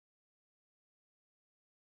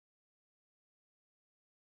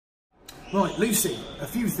Right, Lucy, a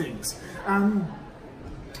few things.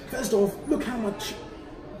 First off, look how much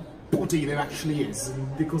body there actually is,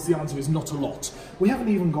 and because the answer is not a lot. We haven't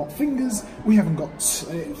even got fingers, we haven't got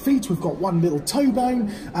feet, we've got one little toe bone,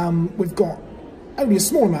 we've got only a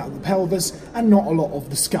small amount of the pelvis and not a lot of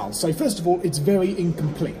the skull. So first of all, it's very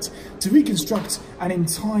incomplete. To reconstruct an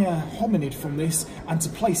entire hominid from this and to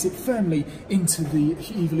place it firmly into the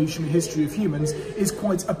evolutionary history of humans is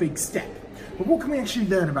quite a big step. But what can we actually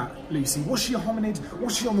learn about Lucy? Was she a hominid?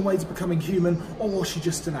 Was she on the way to becoming human? Or was she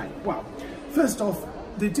just an ape? Well, first off,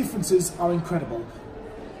 the differences are incredible.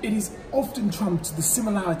 It is often trumped the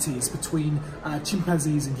similarities between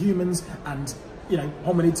chimpanzees and humans and, you know,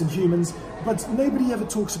 hominids and humans, but nobody ever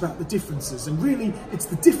talks about the differences, and really it's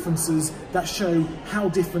the differences that show how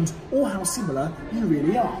different or how similar you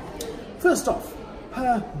really are. First off,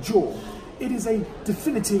 her jaw. It is a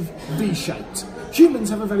definitive V-shaped. Humans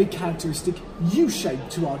have a very characteristic U-shape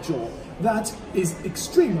to our jaw. That is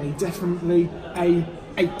extremely definitely a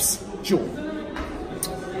ape's jaw.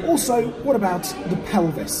 Also, what about the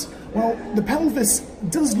pelvis? Well, the pelvis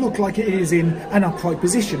does look like it is in an upright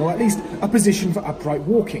position, or at least a position for upright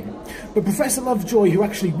walking. But Professor Lovejoy, who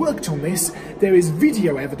actually worked on this, there is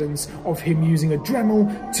video evidence of him using a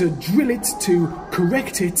Dremel to drill it, to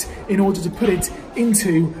correct it, in order to put it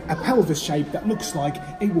into a pelvis shape that looks like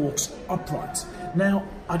it walks upright. Now,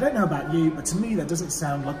 I don't know about you, but to me that doesn't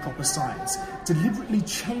sound like proper science. Deliberately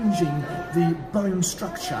changing the bone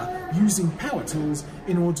structure using power tools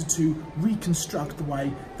in order to reconstruct the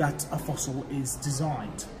way that a fossil is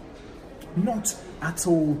designed. Not at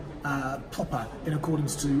all proper in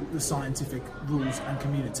accordance to the scientific rules and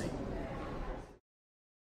community.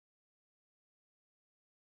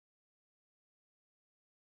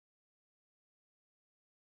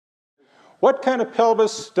 What kind of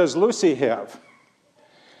pelvis does Lucy have?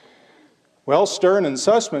 Well, Stern and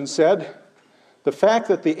Sussman said the fact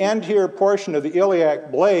that the anterior portion of the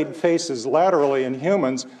iliac blade faces laterally in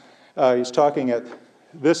humans, he's talking at,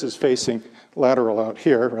 this is facing lateral out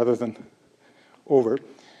here rather than over,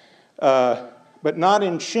 but not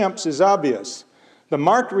in chimps is obvious. The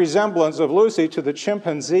marked resemblance of Lucy to the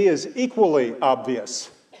chimpanzee is equally obvious.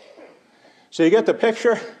 So you get the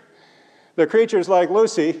picture? The creatures like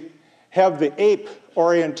Lucy have the ape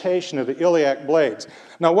orientation of the iliac blades.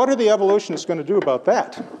 Now, what are the evolutionists going to do about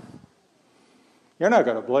that? You're not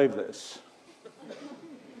going to believe this.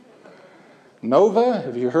 Nova,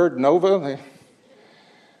 have you heard Nova?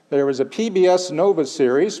 There was a PBS Nova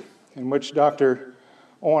series in which Dr.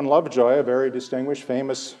 Owen Lovejoy, a very distinguished,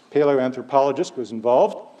 famous paleoanthropologist, was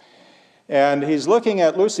involved. And he's looking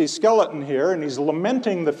at Lucy's skeleton here, and he's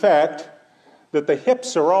lamenting the fact that the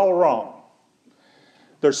hips are all wrong.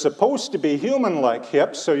 They're supposed to be human-like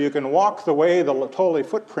hips, so you can walk the way the Latoli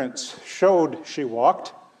footprints showed she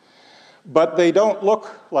walked, but they don't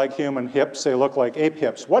look like human hips, they look like ape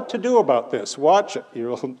hips. What to do about this? Watch it.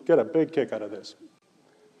 You'll get a big kick out of this.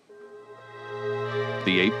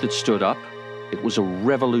 The ape that stood up, it was a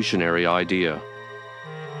revolutionary idea.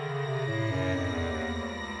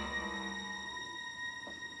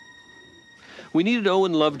 We needed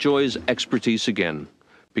Owen Lovejoy's expertise again,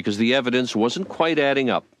 because the evidence wasn't quite adding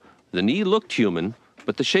up. The knee looked human,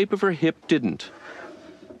 but the shape of her hip didn't.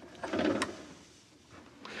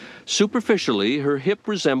 Superficially, her hip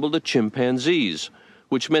resembled a chimpanzee's,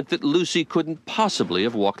 which meant that Lucy couldn't possibly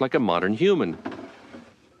have walked like a modern human.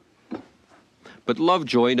 But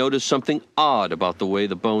Lovejoy noticed something odd about the way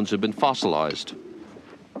the bones had been fossilized.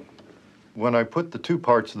 When I put the two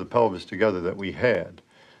parts of the pelvis together that we had,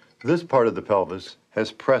 this part of the pelvis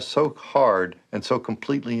has pressed so hard and so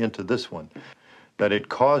completely into this one that it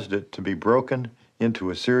caused it to be broken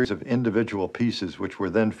into a series of individual pieces which were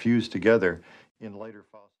then fused together in later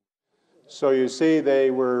fossils. So you see they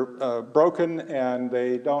were broken and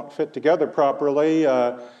they don't fit together properly.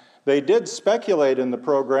 They did speculate in the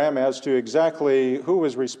program as to exactly who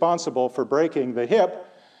was responsible for breaking the hip,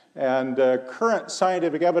 and current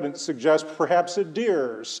scientific evidence suggests perhaps a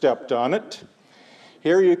deer stepped on it.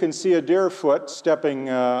 Here you can see a deer foot stepping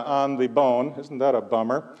on the bone. Isn't that a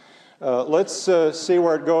bummer? Let's see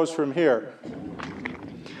where it goes from here.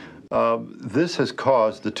 This has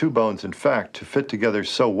caused the two bones, in fact, to fit together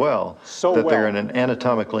so well that they're in an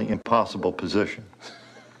anatomically impossible position.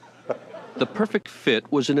 The perfect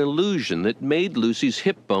fit was an illusion that made Lucy's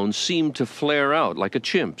hip bone seem to flare out like a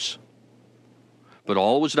chimp's. But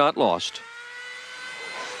all was not lost.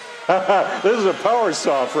 This is a power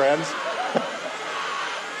saw, friends.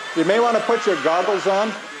 You may want to put your goggles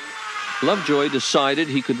on. Lovejoy decided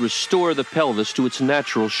he could restore the pelvis to its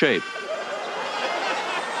natural shape.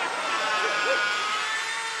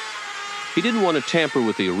 He He didn't want to tamper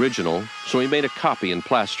with the original, so he made a copy in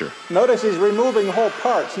plaster. Notice he's removing whole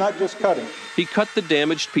parts, not just cutting. He cut the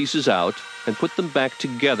damaged pieces out and put them back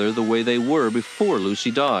together the way they were before Lucy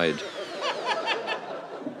died.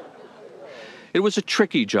 It was a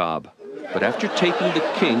tricky job, but after taking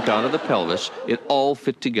the kink out of the pelvis, it all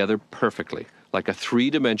fit together perfectly, like a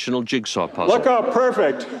three-dimensional jigsaw puzzle. Look how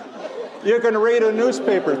perfect. You can read a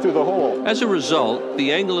newspaper through the hole. As a result,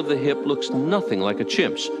 the angle of the hip looks nothing like a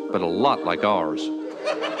chimp's, but a lot like ours.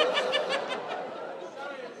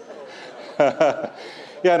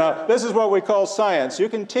 Yeah, now, this is what we call science. You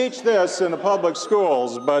can teach this in the public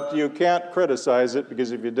schools, but you can't criticize it,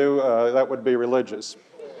 because if you do, that would be religious.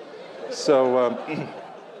 So,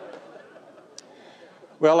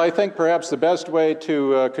 well, I think perhaps the best way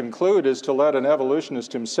to conclude is to let an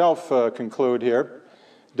evolutionist himself conclude here.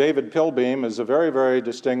 David Pilbeam is a very, very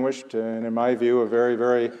distinguished, and in my view, a very,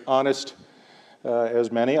 very honest, as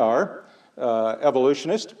many are,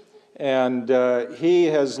 evolutionist. And he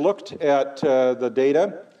has looked at the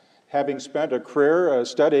data, having spent a career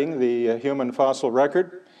studying the human fossil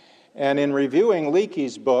record. And in reviewing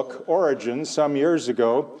Leakey's book, Origins, some years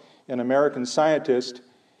ago, an American scientist,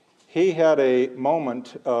 he had a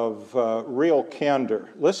moment of real candor.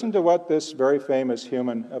 Listen to what this very famous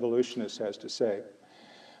human evolutionist has to say.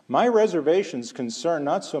 My reservations concern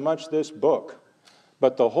not so much this book,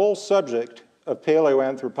 but the whole subject of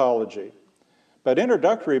paleoanthropology. But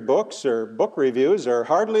introductory books or book reviews are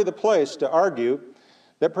hardly the place to argue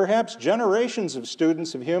that perhaps generations of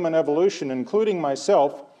students of human evolution, including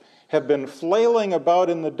myself, have been flailing about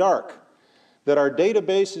in the dark, that our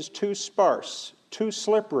database is too sparse, too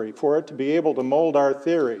slippery for it to be able to mold our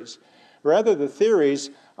theories. Rather, the theories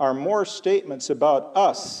are more statements about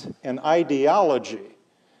us and ideology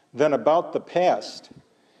than about the past.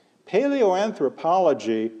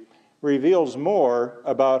 Paleoanthropology reveals more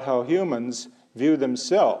about how humans view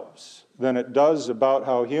themselves than it does about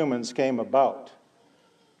how humans came about.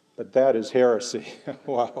 But that is heresy.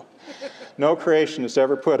 Wow. No creationist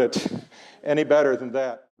ever put it any better than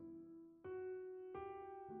that.